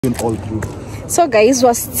all through. So guys,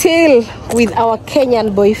 we're still with our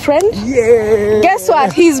Kenyan boyfriend. Yeah. Guess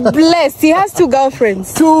what? He's blessed. He has 2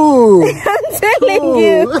 girlfriends. 2. I'm telling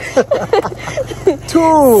you. 2.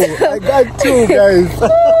 I got 2, guys.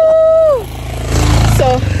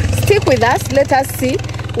 So stick with us. Let us see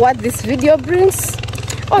what this video brings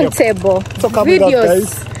on table. So come videos. with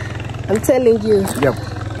us, guys. I'm telling you. Yep.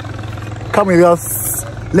 Come with us.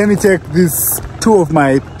 Let me take these 2 of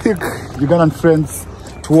my thick Ugandan friends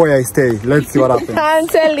to where I stay. Let's see what happens. I'm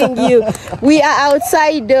telling you, we are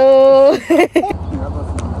outside though.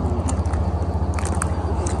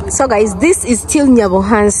 So guys, this is still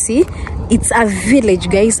Nyabohanse. It's a village,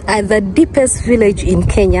 guys, the deepest village in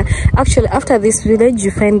Kenya. Actually, after this village,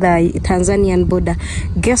 you find the Tanzanian border.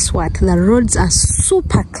 Guess what? The roads are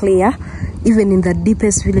super clear, even in the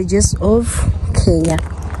deepest villages of Kenya.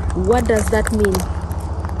 What does that mean?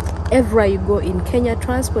 Everywhere you go in Kenya,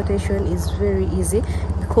 transportation is very easy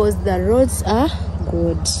because the roads are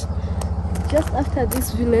good. Just after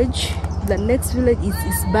this village, the next village is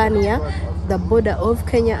Isbania, the border of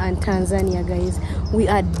Kenya and Tanzania, guys. We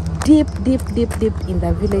are deep in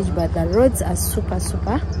the village, but the roads are super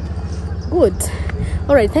good.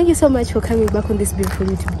 All right, thank you so much for coming back on this beautiful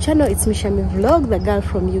YouTube channel. It's me, Shami Vlog, the girl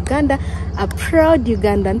from Uganda, a proud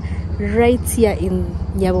Ugandan, right here in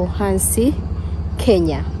Nyabohanse,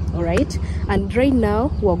 Kenya. All right, and right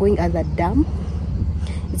now we're going at the dam.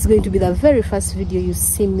 It's going to be the very first video you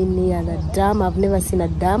see me near the dam. I've never seen a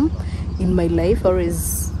dam in my life. I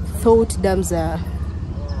always thought dams are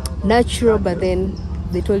natural, but then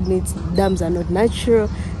they told me dams are not natural.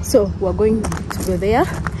 So we're going to go there,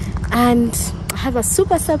 and I have a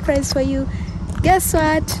super surprise for you. Guess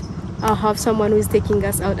what? I'll have someone who is taking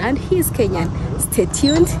us out, and he's Kenyan. Stay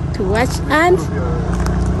tuned to watch and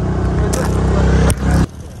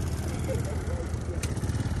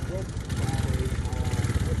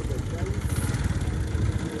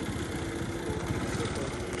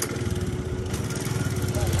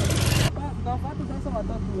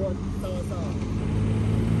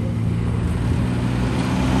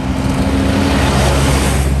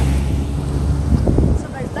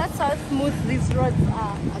smooth these roads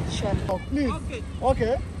are actually. Oh, please.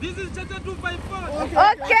 Okay. This is chapter 254.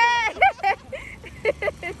 Okay.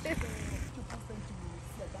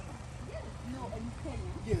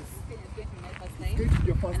 Yes. It's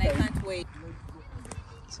your first time. I can't wait.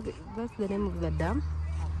 So that's the name of the dam.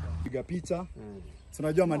 Piga picha.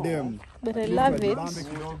 Tunajua madem. But I love it. You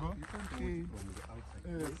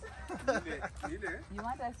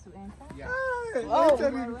want us to enter? Yeah. Oh.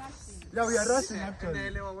 Yeah, we are rushing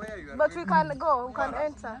actually. But we can go, we can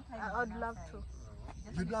enter. I would love to.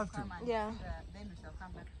 You'd love to? Yeah. Then we shall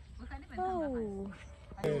come back. We can even Oh.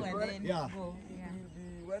 come back. And then Yeah. go.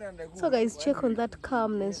 So guys, check on that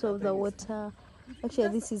calmness of the water. Actually,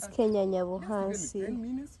 this is Kenya Nyabohanse.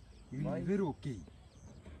 Very okay.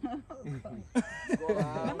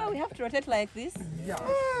 Remember, we have to rotate like this. Yeah.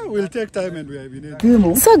 We'll take time and we have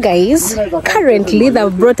been. So guys, currently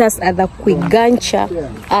they've brought us at the Quigancha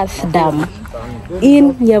Earth Dam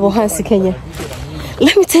in Nyabohanse, Kenya.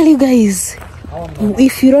 Let me tell you guys,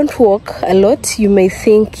 if you don't walk a lot, you may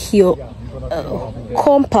think your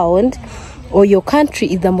compound or your country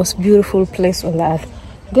is the most beautiful place on the earth.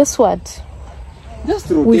 Guess what?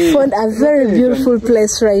 We found a very beautiful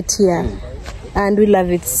place right here, and we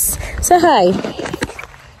love it. Say hi.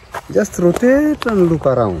 Just rotate and look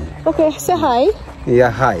around. Okay, say hi.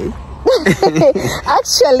 Yeah, hi.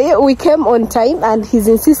 Actually, we came on time and he's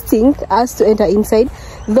insisting us to enter inside,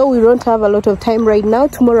 though we don't have a lot of time right now.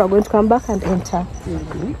 Tomorrow we're going to come back and enter.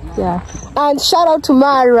 Yeah. And shout out to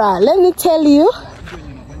Mara. Let me tell you,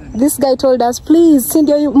 this guy told us, please,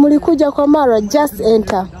 Cindy, mulikuja kwa Mara, just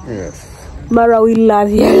enter. Yes. Mara, we love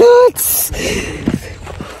you a lot.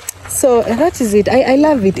 So that is it. I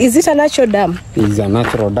love it. Is it a natural dam? It is a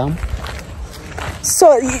natural dam.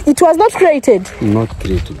 So it was not created? Not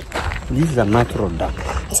created. This is a natural dam.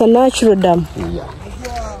 It's a natural dam. Yeah.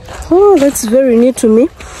 Oh, that's very new to me.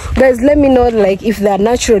 Guys, let me know like if there are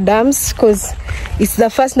natural dams, because it's the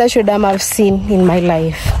first natural dam I've seen in my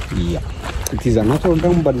life. Yeah. It is a natural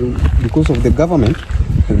dam, but because of the government,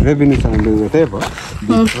 revenues and whatever,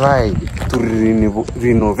 they tried to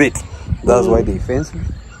renovate. That's why they fenced.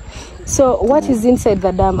 So what is inside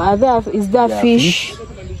the dam? Is there fish?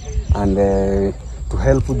 And to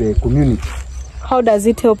help the community. How does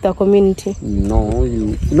it help the community? No,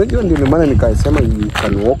 you know, you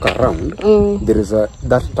can walk around. There is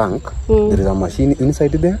that tank. There is a machine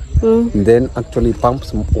inside there. And then actually pump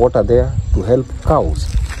some water there to help cows.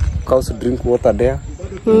 Cows drink water there.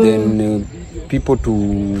 Then people to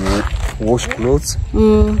wash clothes.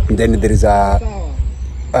 Then there is a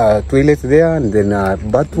toilet there, and then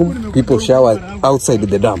bathroom. People shower outside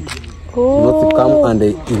the dam. Not to come and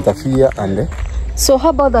interfere. And So how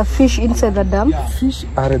about the fish inside the dam? fish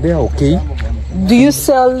are there, okay. Do you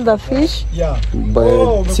sell the fish? Yeah.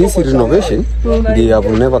 But since renovation, they have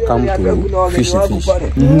never come to fish.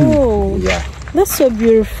 Oh, Yeah. that's so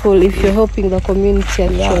beautiful if you're helping the community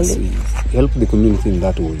actually. Help the community in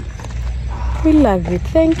that way. We love it.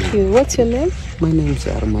 Thank you. What's your name? My name is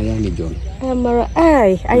Armayani John. I am Mara.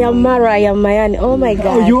 I am Mara. I am Mayani. Oh my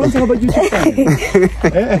God. You also have a YouTube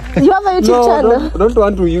channel? You have a YouTube channel? Don't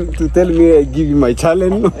want to tell me I give you my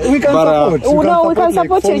channel. We can support. Oh, no, we can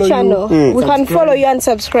support your channel. We can follow you and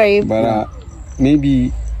subscribe. But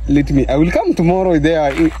maybe I will come tomorrow there.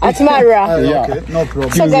 At Mara. Yeah. Okay, no problem.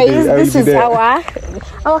 So Tuesday, guys, I will this be is there.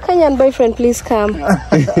 our Kenyan boyfriend. Please come.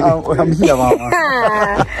 I'm here,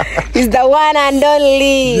 Mama. He's the one and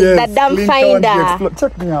only, Yes, the dam Clinton, finder.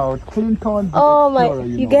 check me out. Clinton. Oh my, Explorer,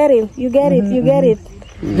 you know. get him. You get it. You get it.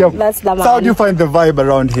 Yep. That's the So how do you man. find the vibe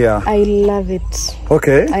around here? I love it.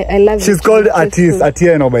 Okay. I love it. She's called It's so Atis, cool.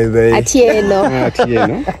 Atieno by the way. Atieno.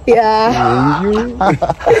 No? Yeah. Thank you.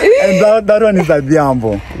 And that one is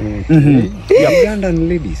Adhiambo. Ugandan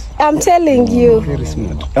ladies, I'm telling you. very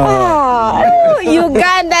smart. Ah,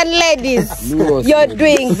 Ugandan ladies. Luos You're ladies.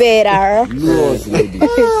 doing better. Luos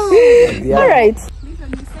ladies. All right.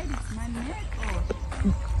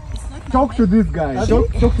 Talk to this guy.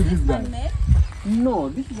 Talk to this guy. No,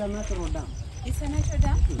 this is a natural dam. It's a natural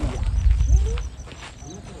dam?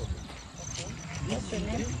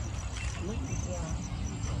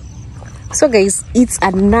 So guys, it's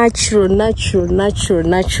a natural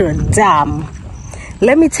dam.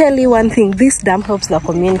 Let me tell you one thing, this dam helps the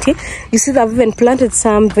community. You see, they've even planted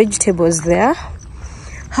some vegetables there.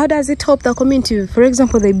 How does it help the community? For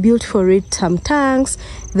example, they built for it some tanks,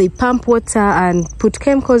 they pump water and put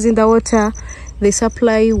chemicals in the water. They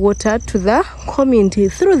supply water to the community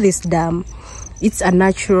through this dam. It's a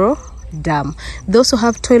natural dam. They also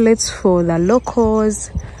have toilets for the locals.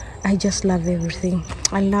 I just love everything.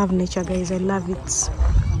 I love nature, guys. I love it. So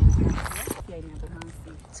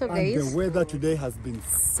And guys, the weather today has been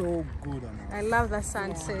so good. I love the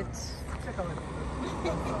sunset.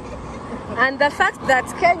 And the fact that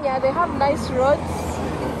Kenya, they have nice roads.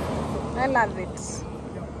 I love it.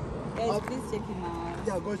 Guys, please check him out.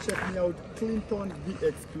 Yeah, go check me out. Clinton the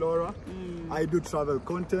Explorer. I do travel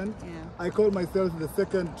content. Yeah. I call myself the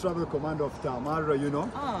second travel commander of Tamara, you know.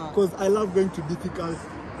 Oh. Because I love going to difficult,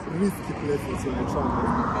 risky places when I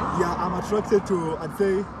travel. Yeah, I'm attracted to, I'd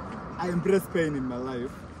say, I embrace pain in my life.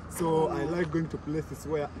 So I like going to places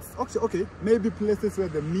where it's actually okay, maybe places where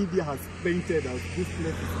the media has painted as this place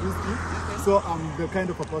is risky. So I'm the kind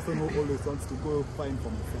of a person who always wants to go find for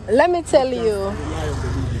myself. Let me tell Just you, rely on the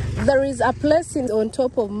media. there is a place on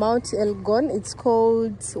top of Mount Elgon. It's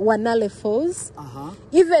called Wanale Falls.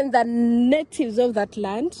 Even the natives of that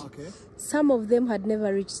land, Okay. some of them had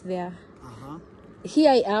never reached there.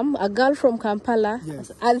 Here I am, a girl from Kampala,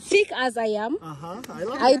 Yes. as thick as I am.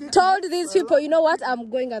 I told these people, you know what, I'm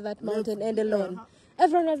going at that mountain and alone.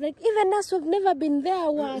 Everyone was like, even us who've never been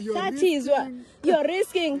there, we're You're 30s, risking. you're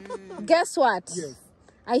risking. Guess what? Yes.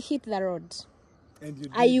 I hit the road. And you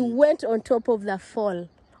did I it. went on top of the fall.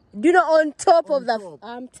 Do you know on top On of the... top.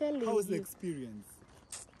 I'm telling How was the you, experience?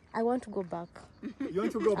 I want to go back. You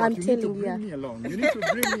want to go back? I'm You need to telling you, bring me along. You need to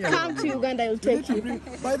bring me along. Come to Uganda, I'll take you.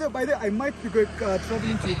 By the way, I might be going,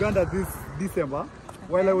 traveling to Uganda this December.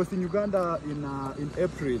 While I was in Uganda in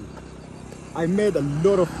April, I made a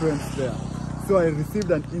lot of friends there. So I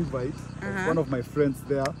received an invite of one of my friends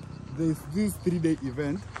there. There's this 3-day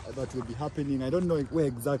event that will be happening. I don't know where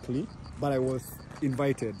exactly, but I was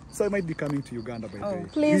invited. So I might be coming to Uganda by the way.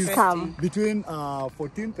 Please come. Between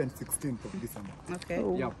 14th and 16th of December. Okay.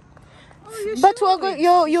 Yeah. But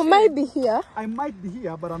you might be here. I might be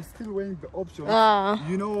here, but I'm still weighing the options.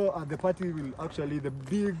 You know, the party will actually, the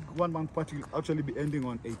big one-month party will actually be ending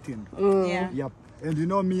on 18th. Yeah. Yep. And you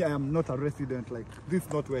know me, I am not a resident. Like, this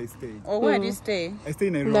is not where I stay. Oh, where do you stay? I stay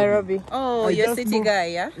in Nairobi. Nairobi. Oh, I you're a just city moved- guy,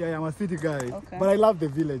 yeah? Yeah, I'm a city guy. Okay. But I love the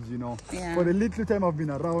village, you know. Yeah. For the little time I've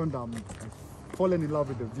been around, I've fallen in love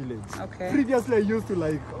with the village. Okay. Previously, I used to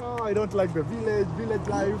like, oh, I don't like the village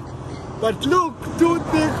life. But look, 2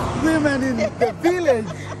 thick women in the village.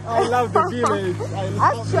 I love the village. I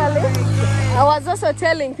love Actually, I was also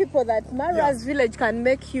telling people that Mara's village can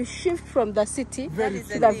make you shift from the city very to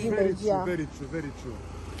true, the very village. true, Yeah. very true, very true.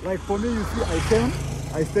 Like for me, you see,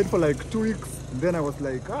 I stayed for like 2 weeks. Then I was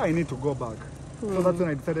like, I need to go back. So that's when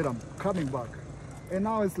I decided I'm coming back. And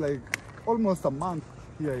now it's like almost a month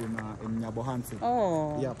here in Nyabohanse.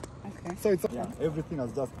 Oh. Yep. Okay. So it's everything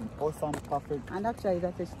has just been awesome, perfect. And actually,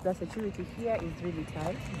 the security here is really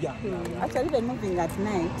tight. Yeah. Actually, even moving at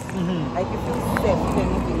night, like you feel safe even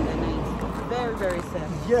moving in the night. Very, very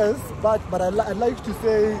safe. Yes, but I'd like to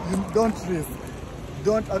say you don't risk.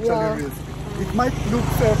 Don't actually risk. It might look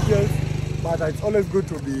safe, yes, but it's always good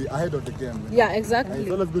to be ahead of the game. Yeah, exactly.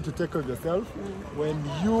 It's always good to take care of yourself. When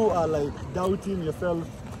you are like doubting yourself,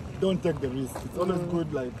 don't take the risk. It's always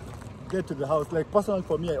good, like, get to the house. Like personally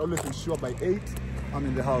for me, I always ensure by 8 I'm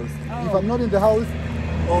in the house. If I'm not in the house,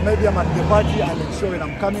 or maybe I'm at the party, I'll ensure when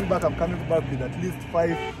I'm coming back with at least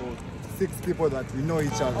 5 or 6 people that we know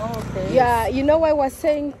each other. Okay. Yeah, you know why I was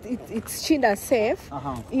saying it's Chinda safe.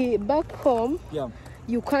 Back home,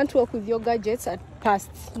 you can't walk with your gadgets at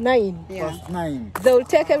past 9. Past 9. They'll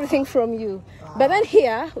take everything from you. But then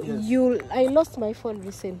here, I lost my phone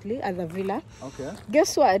recently at the villa. Okay.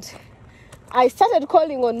 Guess what? I started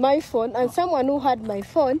calling on my phone, and someone who had my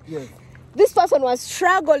phone, this person was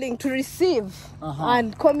struggling to receive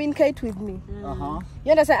and communicate with me.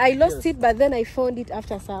 You understand? I lost it, but then I found it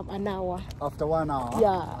after an hour. After 1 hour?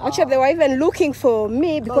 Yeah. Actually, they were even looking for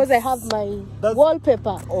me because I have my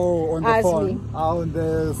wallpaper. Oh, on the phone? On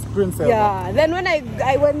the screen saver? Yeah. Then when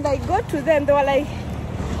I got to them, they were like,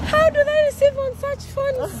 how do they receive on such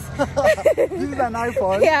phones? This is an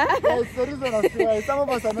iPhone? Yeah. It's the reason as to why some of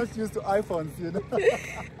us are not used to iPhones, you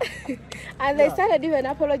know. And they started even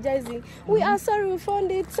apologizing. We are sorry, we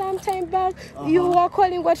found it some time back. You were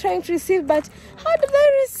calling, we're trying to receive, but how do they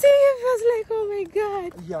receive? I was like, oh my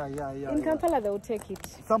God. Yeah. In Kampala, they'll take it.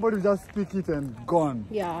 Somebody will just pick it and gone.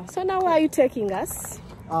 Yeah. So now where are you taking us?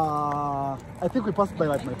 I think we passed by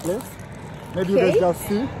like my place. Maybe you guys just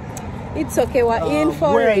see. It's okay, we're in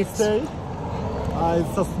for where it. I stay,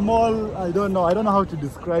 it's a small, I don't know how to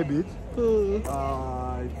describe it.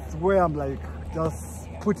 It's where I'm like just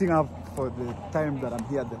putting up for the time that I'm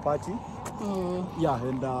here at the party. Yeah,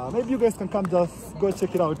 and maybe you guys can come just go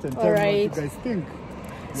check it out and tell me what you guys think.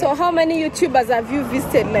 So how many YouTubers have you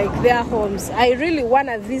visited, like their homes? I really want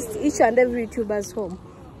to visit each and every YouTuber's home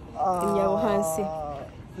in Nyabohanse.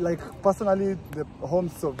 Like personally, the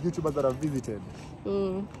homes of YouTubers that I've visited.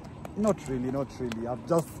 Not really.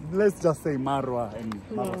 Let's just say Marwa and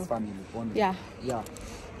Marwa's family only. Yeah.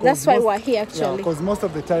 That's why we're here actually. Yeah, because most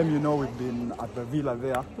of the time, you know, we've been at the villa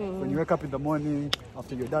there. When you wake up in the morning,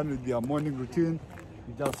 after you're done with your morning routine,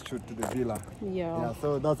 you just shoot to the villa. Yeah.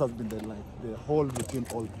 So that has been the whole routine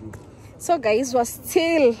all through. So guys, we're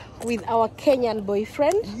still with our Kenyan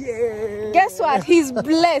boyfriend. Yeah. Guess what? He's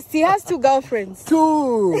blessed. He has 2 girlfriends.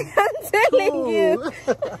 2. I'm telling you.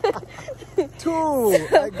 2.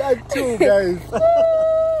 I got 2, guys.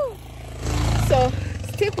 So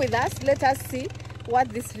stick with us. Let us see what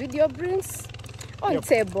this video brings on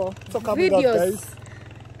table. So come videos. with us, guys.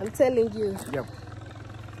 I'm telling you. Yep.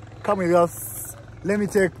 Come with us. Let me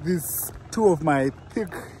take these 2 of my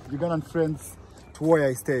thick Ugandan friends to where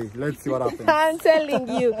I stay. Let's see what happens. I'm telling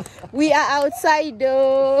you, we are outside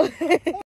though.